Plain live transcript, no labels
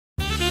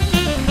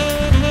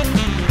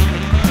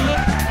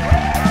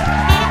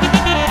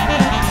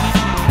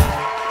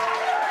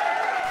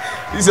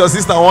This your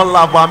sister won't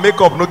laugh, but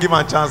makeup no give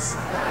her a chance.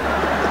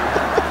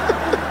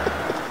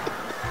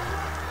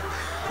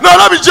 No,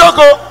 not be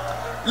joke.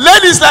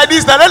 Ladies like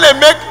this, that they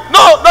make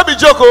not be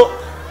joke.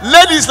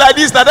 Ladies like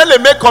this, that they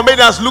make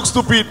comedians look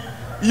stupid.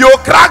 You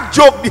crack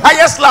joke, the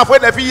highest laugh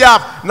when they feel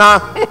have.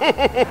 Nah.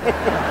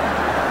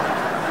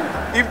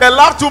 If they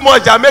laugh too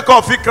much, they make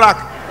up feel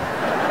crack.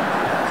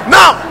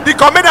 Now, the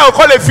comedian will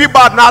call it feel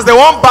bad. Now, as they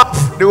want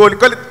bath, they will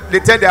call it, they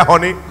tell their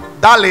honey,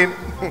 darling,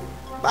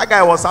 that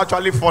guy was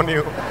actually funny.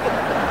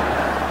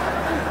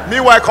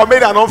 Meanwhile,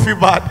 comedian don't feel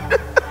bad.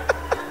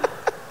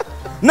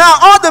 Now,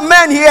 all the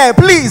men here,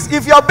 please,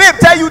 if your babe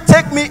tell you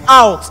take me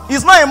out,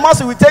 it's not a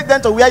must we take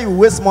them to where you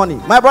waste money.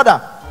 My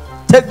brother,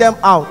 take them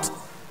out.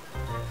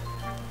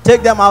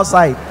 Take them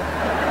outside.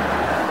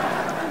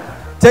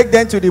 Take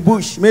them to the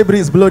bush. May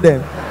breeze blow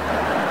them.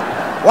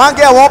 One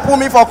girl won't pull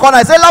me for a corner.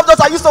 I said, love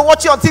daughter, I used to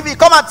watch you on TV.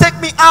 Come and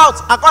take me out.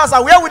 I called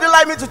her, where would you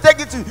like me to take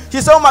you to? She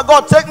said, oh my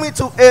God, take me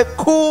to a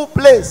cool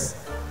place.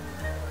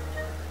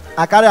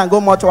 I carry and go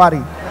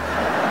mortuary.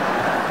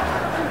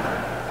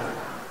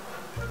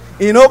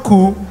 You know,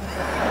 cool.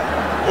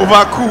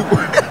 Over cool.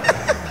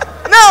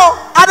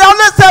 Now, I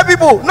always tell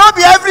people, not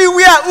be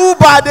everywhere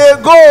Uber they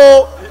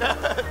go.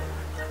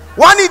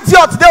 One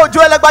idiot they Ojo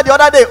Elegba the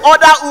other day,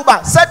 order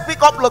Uber, set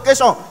pick up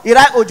location. He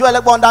write Ojo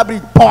Elegba under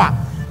bridge. Power.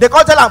 They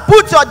call tell him,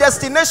 put your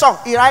destination.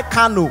 He write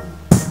Kano.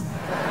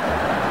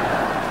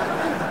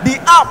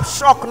 The app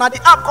shock. Now the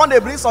app can they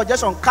bring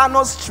suggestion.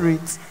 Kano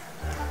Street,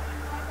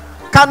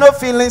 Kano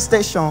filling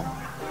station.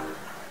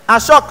 I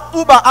shock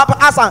Uber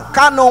app asan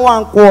Kano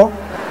one call.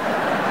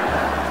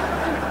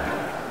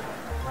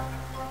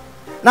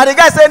 Now the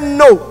guy said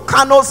no,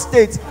 Kano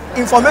State.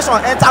 Information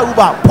enter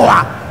Uber.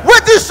 Power.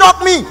 Wait, this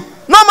shock me.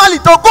 Normally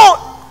to go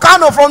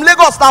Kano from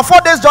Lagos now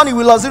 4 days journey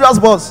with luxurious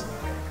bus.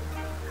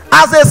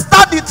 As they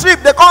start the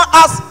trip, they can't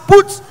ask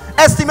put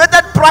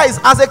estimated price.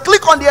 As they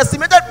click on the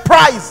estimated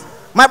price,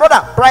 my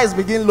brother, price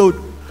begin load.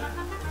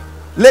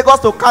 Lagos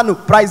to Kano,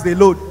 price they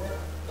load.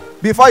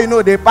 Before you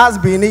know, they pass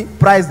Bini,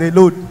 price they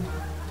load.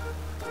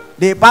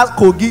 They pass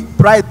Kogi,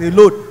 price they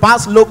load.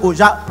 Pass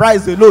Lokoja,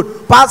 price they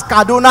load. Pass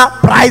Kaduna,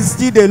 price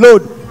still they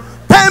load.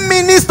 10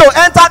 minutes to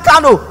enter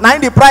Kano, now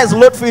the price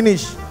load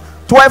finish.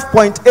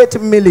 12.8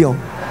 million.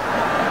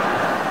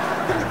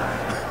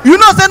 You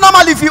know, say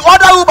normally if you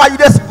order Uber, you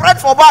just spread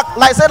for back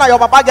like say now your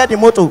papa get the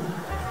motor.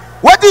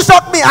 What do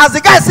shock me? As the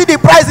guy see the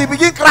price, he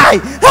begin cry.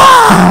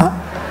 Ah,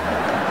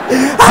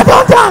 I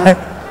don't die.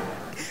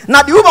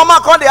 Now the Uber man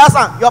call the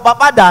answer, your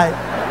papa die.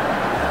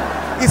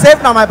 He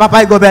said, now my papa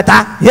he go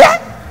better.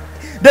 Yeah.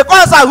 The call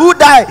answer, who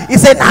die? He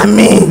said, nah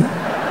me.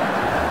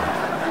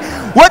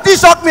 What do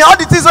shock me? All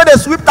the things when they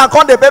sweep and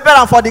call the paper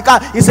and for the car,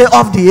 he said,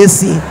 off the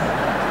AC.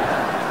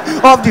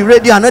 Off the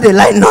radio, I know they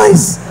like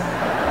noise.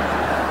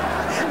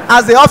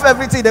 As they off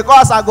everything, they call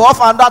us and go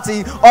off and that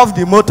off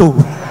the motor.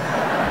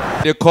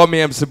 They call me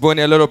MC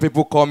Bonnie. A lot of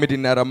people call me the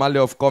Naramali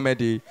of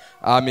comedy.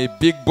 I'm a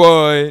big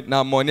boy.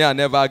 Now money I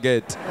never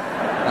get.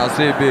 That's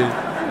it,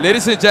 babe.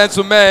 Ladies and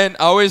gentlemen,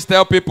 I always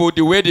tell people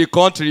the way the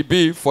country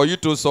be, for you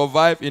to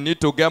survive, you need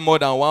to get more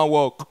than one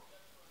work.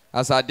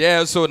 As I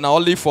dare so now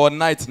only for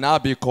night, now I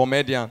be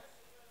comedian.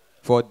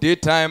 For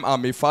daytime,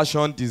 I'm a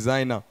fashion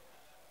designer.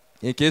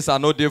 In case I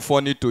know they're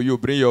funny to you,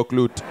 bring your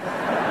clothes.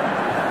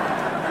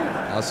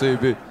 That's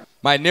it, babe.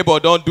 My neighbor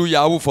don't do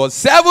Yahoo for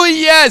 7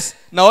 years.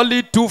 Now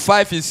only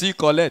 2.5 is he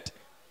collect.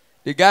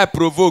 The guy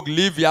provoke,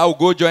 leave Yahoo,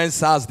 go join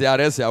SARS, they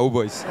arrest Yahoo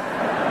boys.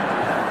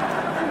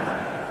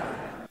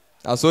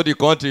 That's how the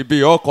country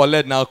be, all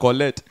collect now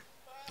collect.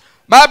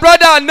 My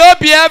brother, no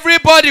be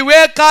everybody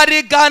where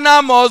carry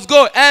Ghana must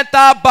go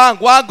enter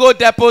bank, one go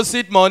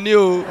deposit money.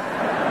 Oh.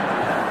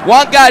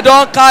 One guy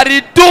don't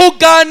carry 2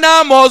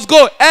 Ghana must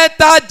go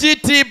enter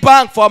GT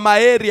Bank for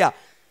my area.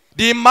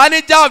 The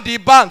manager of the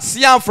bank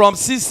see him from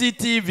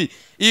CCTV.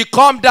 He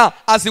come down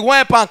as he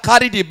went up and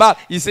carry the bag.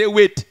 He say,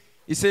 wait.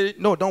 He say,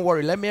 no, don't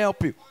worry. Let me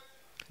help you.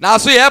 Now,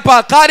 so he help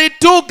and carry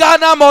 2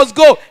 Ghana must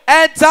go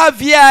enter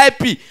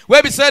VIP.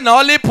 Where we say now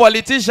only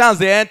politicians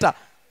they enter.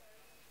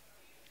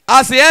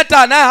 As he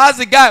enter, now ask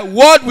the guy,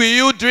 what will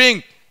you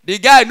drink? The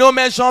guy no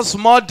mention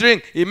small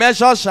drink. He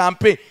mention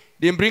champagne.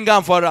 They bring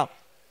him for him.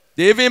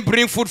 They even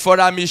bring food for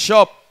him in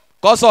shop.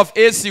 Because of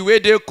AC where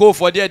they go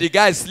for there, the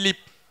guy sleep.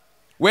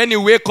 When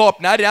you wake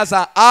up, now they ask,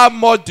 how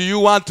much do you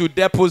want to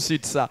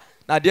deposit, sir?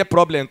 Now their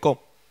problem come.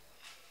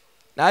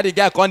 Now the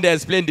guy can't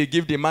explain, they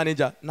give the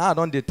manager. Now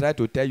don't they try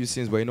to tell you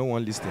things, but you don't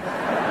want listening.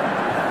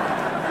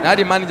 Now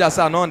the manager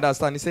said, I don't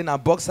understand. He said, now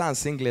boxer and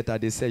singlet,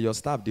 they say, your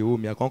staff, they owe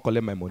me, I can't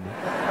collect my money.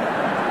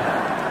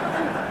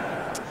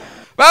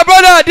 My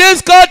brother,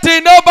 this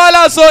country, no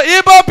balance, so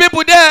Igbo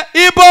people there,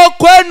 Igbo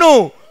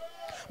Kwenu.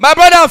 My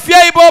brother, fear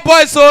Igbo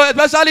boys, so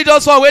especially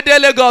those one where they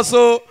Lagos,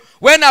 so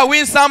when I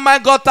win some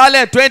man got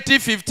talent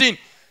 2015,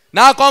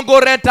 now I can't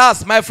go rent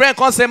house. My friend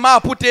can't say, ma,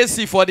 put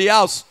AC for the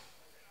house.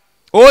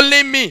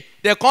 Only me.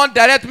 They can't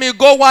direct me,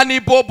 go one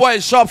Igbo boy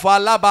shop for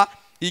Alaba.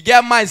 He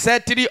get mine,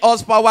 said 3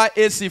 horsepower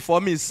AC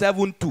for me,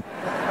 7.2.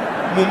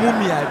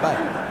 Mumumi I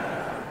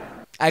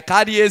buy. I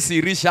carry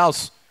AC, reach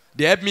house.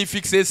 They help me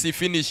fix AC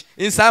finish.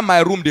 Inside my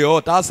room, they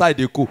hot. Outside,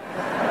 they cool.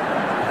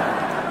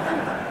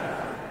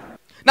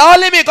 Now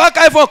only me call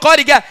phone, call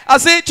the guy. I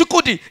say,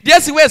 Chukudi,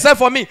 the way said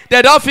for me.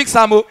 They don't fix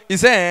Samo. He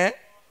say, eh?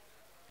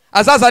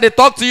 As they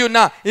talk to you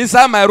now,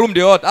 inside my room,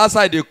 they hot.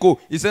 Outside, they cool.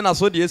 He say, now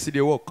so the AC,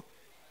 they work.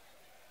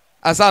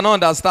 As I don't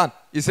understand.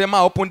 He say,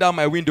 ma, open down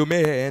my window,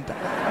 may he enter.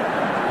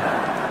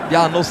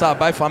 Yeah, no, sir,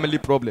 by family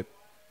problem.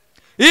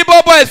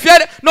 Igbo boys, fear.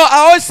 No, I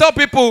always tell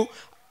people,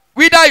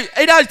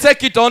 either you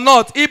take it or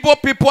not,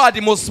 Igbo people are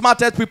the most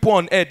smartest people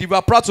on earth. If you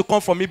are proud to come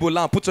from Igbo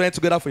land, put your hands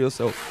together for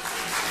yourself.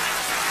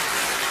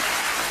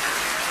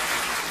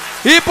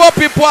 Igbo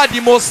people are the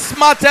most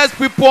smartest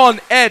people on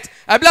earth.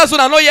 I believe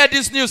soon I know hear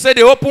this news say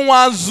they open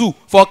one zoo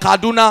for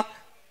Kaduna.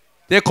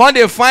 They can't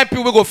they find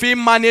people who go fit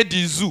manage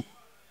the zoo.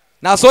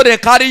 Now so they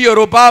carry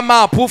Yoruba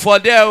man put for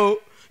there.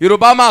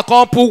 Yoruba man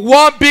come put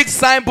one big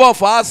signboard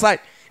for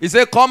outside. He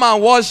say come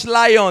and watch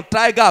lion,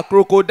 tiger,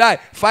 crocodile,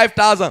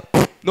 5,000.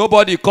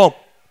 Nobody come.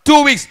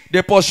 2 weeks,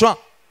 they pursue.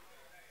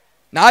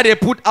 Now they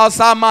put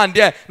outside man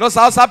there. No,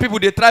 so outside people,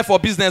 they try for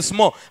business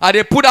more. And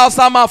they put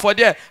outside man for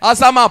there.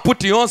 Outside man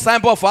put his own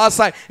signboard for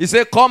outside. He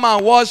say, come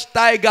and watch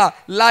tiger,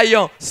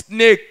 lion,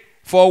 snake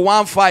for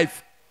 1.5.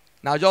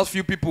 Now just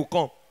few people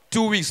come.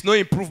 2 weeks, no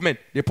improvement.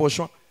 They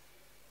pursue.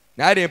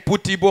 Now they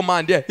put Igbo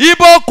man there.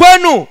 Igbo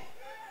kwenu!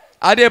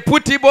 And they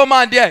put Igbo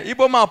man there.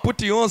 Igbo man put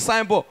his own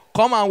signboard.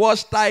 Come and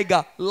watch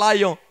tiger,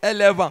 lion,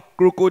 elephant,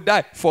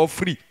 crocodile for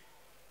free.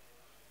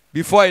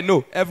 Before I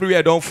know,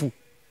 everywhere don't fool.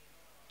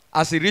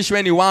 As he reach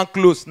when he want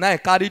close, now he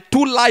carry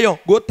 2 lions,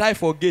 go tie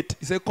for gate.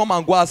 He say, come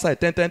and go outside,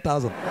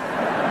 10,000.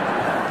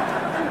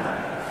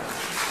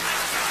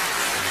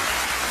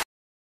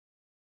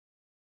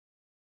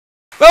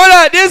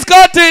 But this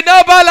country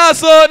no balance,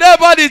 so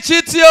nobody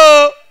cheat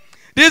you.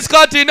 This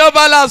country no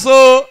balance,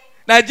 so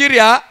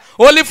Nigeria.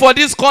 Only for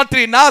this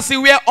country, now see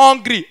we are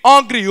hungry,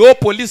 oh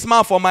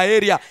policeman from my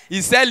area.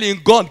 He's selling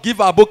gun, give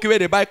Aboki where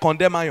they buy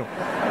condemn iron.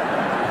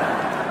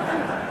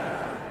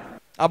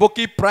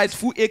 Aboki price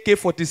full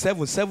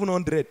AK-47,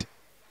 700.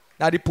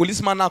 Now the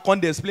policeman now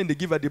can't explain, they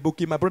give her the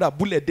Aboki. My brother,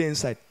 bullet there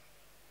inside.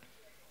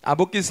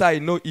 Aboki say,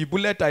 no, if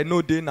bullet I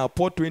know they now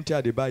pour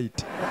 20 they buy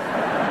it.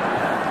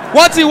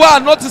 What you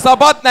want to notice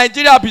about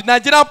Nigeria,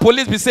 Nigerian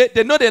police, we say,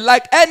 they know they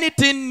like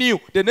anything new,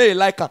 they know they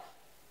like her.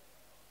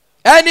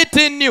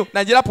 Anything new,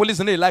 Nigeria police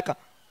know they like her.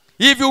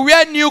 If you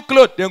wear new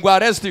clothes, then go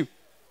arrest you.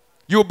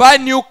 You buy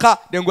new car,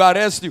 then go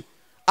arrest you.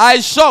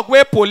 I shock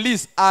where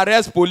police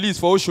arrest police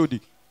for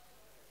Oshodi.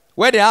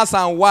 Where they ask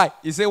and why,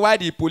 he say why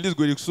the police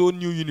go to so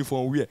new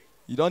uniform wear?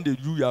 You don't do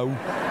Yahoo.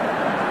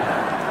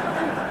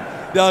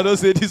 They don't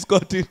say this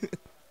country.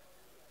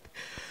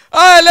 All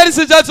right, ladies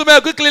and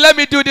gentlemen, quickly let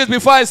me do this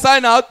before I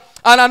sign out.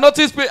 And I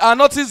notice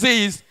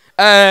this.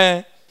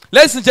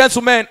 Ladies and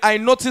gentlemen, I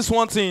noticed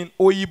one thing.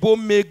 Oyibo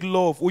make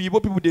love.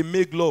 Oyibo people, they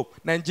make love.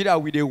 Nigeria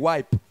with a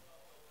wipe.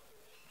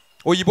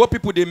 Oyibo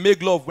people, they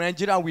make love.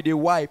 Nigeria with a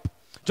wipe.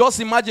 Just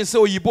imagine, say,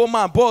 Oyibo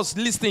man, boss,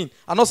 listen.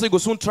 And also, you go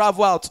soon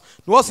travel out.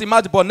 Just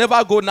imagine, but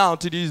never go down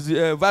till this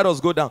virus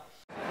go down.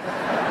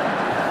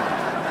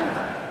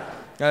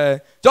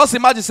 Just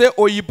imagine, say,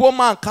 Oyibo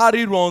man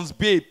carry runs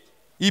babe.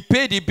 He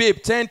paid the babe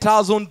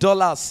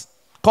 $10,000.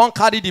 Can't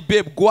carry the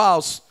babe, go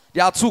house.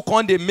 There are two,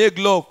 can't they make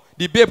love.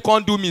 The babe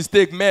can't do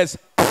mistake, mess.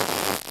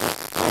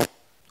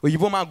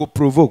 Oyibo man go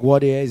provoke.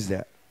 What the hell is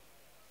that?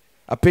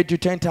 I paid you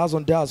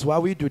 $10,000. Why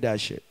we do that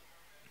shit?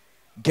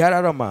 Get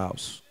out of my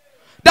house.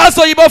 That's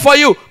Oyibo for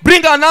you.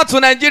 Bring her now to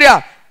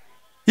Nigeria.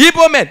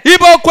 Igbo men.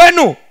 Igbo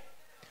kwenu.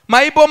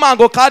 My Igbo man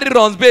go carry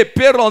runs babe.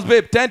 Pay runs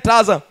babe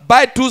 10,000.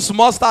 Buy 2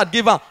 small start.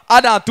 Give her.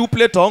 Add her 2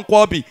 plates on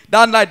Kwabi.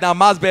 That night na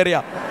mass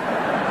burial.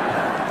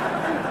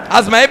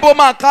 As my Igbo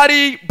man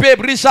carry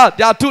babe Richard,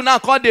 there are 2 now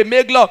called they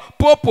make love.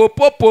 Po.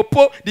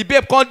 The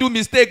babe can't do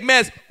mistake,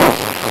 mess.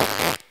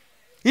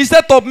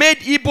 Instead of made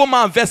Igbo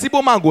man verse,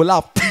 Igbo man go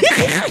laugh.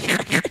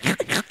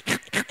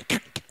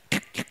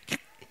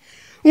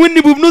 When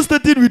the babe not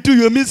started with you,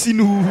 you're missing.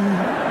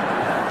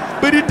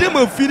 By the time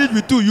I finish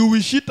with you, you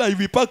will shit and you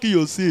will pack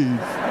yourself.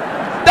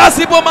 That's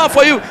Igbo man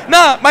for you.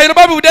 Now, my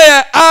Yoruba people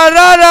there,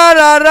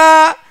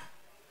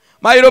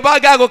 my Yoruba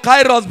guy go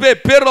carry runs babe,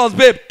 pay runs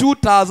babe,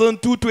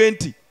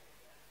 2,220.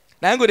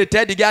 Now I'm going to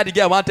tell the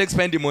guy want to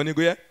spend the money.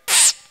 Go here.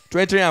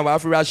 20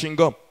 rand for ration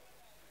gum.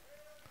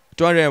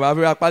 200 rand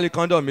for a pali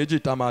condom, meji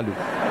tamalo.